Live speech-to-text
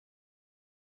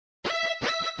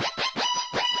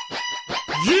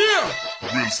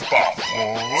will stop.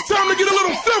 It's time to get a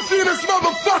little filthy in this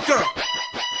motherfucker.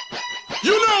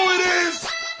 You know it is.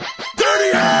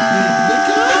 Dirty ass.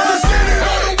 If you're standing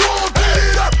on the wall, get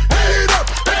it up, hit it up.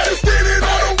 If you're standing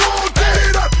on the wall, get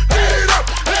it up, hit it up.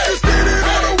 If you're standing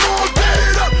on the wall, get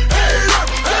it up, hit it up.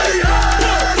 Dirty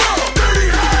ass, dirty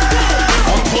ass.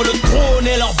 Entre le trône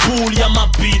et leur boule, y'a ma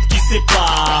bite qui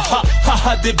sépare. Ha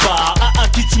ha ha, débat, à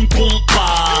qui tu me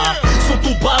compares. Sont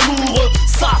au bas lourd,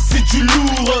 ça c'est du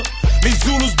lourd. Les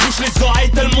Zoulous bouchent les oreilles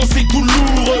tellement c'est tout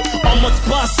lourd. En mode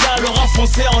spatial, le rap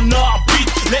français en orbite.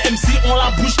 Les MC ont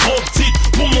la bouche trop petite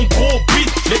pour mon gros beat.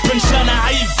 Les punchlines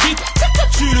arrivent vite,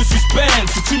 tu le suspense.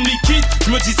 Si tu me liquides,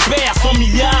 je me disperse 100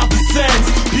 milliards de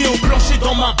cents. Pieds au plancher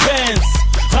dans ma Benz.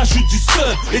 Rajoute du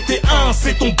sub, et t'es un,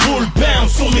 c'est ton ball burn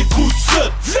sur mes coups de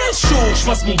sub. Fais chaud,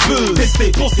 j'fasse mon buzz.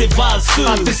 Testé pour ces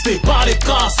valseuses, attesté par les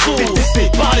cassos,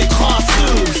 détesté par les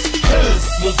crasseuses.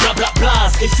 Mon blabla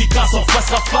blase, efficace en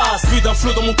face à face. Plus d'un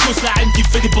flow dans mon cause, la haine qui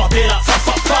fait déborder la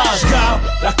fa-fa-fa. J'garde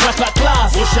la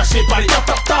classe, recherché par les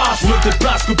tatatas. J'me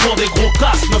déplace que pour des gros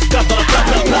casses, 9-4 dans la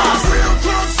place.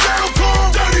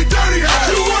 Dirty, dirty ass.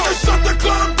 You wanna shut the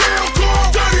club down,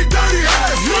 call dirty, dirty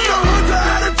ass. From the hood to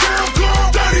out of town,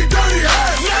 call dirty, dirty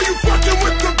ass. Now you fucking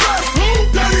with the best,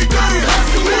 dirty, dirty ass.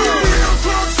 You wanna real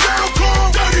club sound,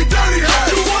 call dirty, dirty ass.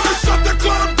 You wanna shut the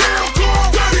club down, call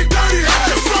dirty, dirty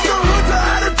ass. From the hood to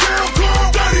out of town, call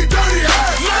dirty, dirty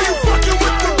ass. Now you fucking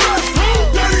with the best,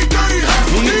 dirty, dirty ass.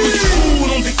 On est tous fous,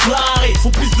 non déclarés. Faut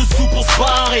plus de sous pour se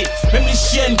barrer. Même les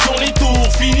chiennes qui ont les tours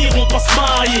finiront par se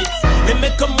marier. Les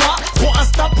mecs comme moi, trop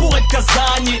insta pour être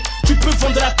casanier. Tu peux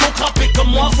vendre de la coke, rapper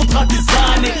comme moi, faudra des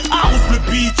années. Arrose le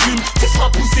bitume, tu feras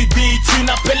pousser des thunes.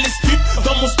 Appelle les studs,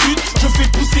 dans mon stud, je fais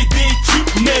pousser des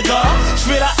tubes, nègre.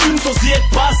 Je fais la une sans y être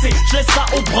passé, je laisse ça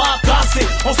au bras cassé.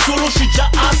 En solo, je suis déjà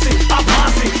assez,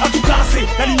 abrasé, à tout casser.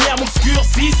 La lumière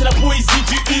m'obscurcit, c'est la poésie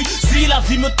du U. Si la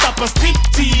vie me tape un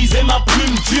striptease et ma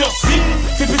plume durcit.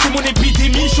 Fais péter mon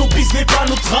épidémie, showbiz n'est pas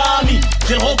notre ami.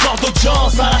 J'ai le record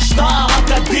d'audience à la Star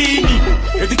Academy.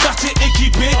 Y'a des quartiers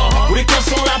équipés, où les camps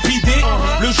sont lapidés.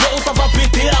 Le jour où ça va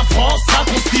péter, la France sera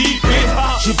constipée.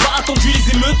 J'ai pas attendu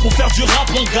les émeutes pour faire du rap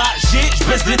engagé. Je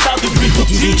baisse l'état depuis tout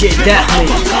petit. DJ Daphne.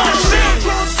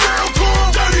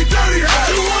 Dirty, dirty ass.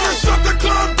 You wanna shut the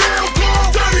club down,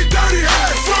 call dirty, dirty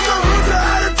ass. From the hood to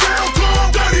out of town,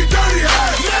 call dirty, dirty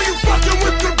ass. Now you fucking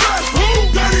with the best,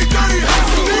 dirty, dirty ass.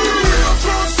 You wanna real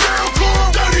drum sound, call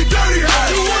dirty, dirty ass.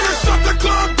 You wanna shut the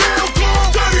club down, call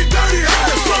dirty, dirty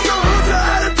ass. From the hood to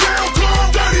out of town, call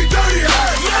dirty, dirty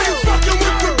ass. Now you fucking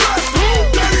with the best,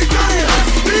 dirty, dirty ass.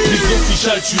 Les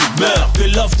officiels tu meurs, tes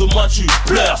love de moi tu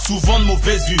pleures. Souvent de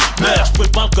mauvaise humeur, je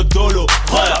prépare le code de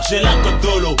l'horreur. J'ai la code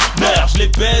de l'honneur, je les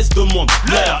baisse de mon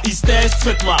leur. Ils se testent,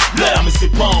 faites-moi l'heure, mais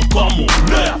c'est pas encore mon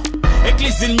heure. Avec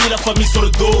les ennemis, la famille sur le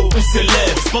dos, on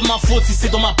s'élève. C'est pas ma faute si c'est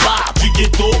dans ma part du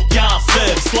ghetto qu'un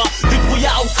faible. Soit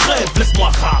débrouillard ou crève, laisse-moi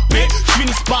rapper.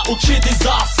 J'finisse pas au pied des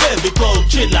affaires, mais pas au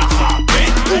pied de la râpée.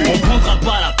 On prendra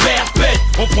pas la perpète,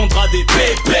 on prendra des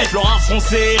pépettes. Le rap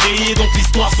français est rayé, donc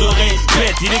l'histoire se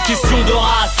répète. Il est question de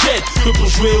raquette, que pour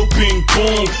jouer au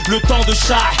ping-pong. Le temps de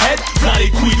Shahed, là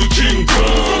les couilles de King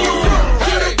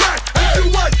Kong.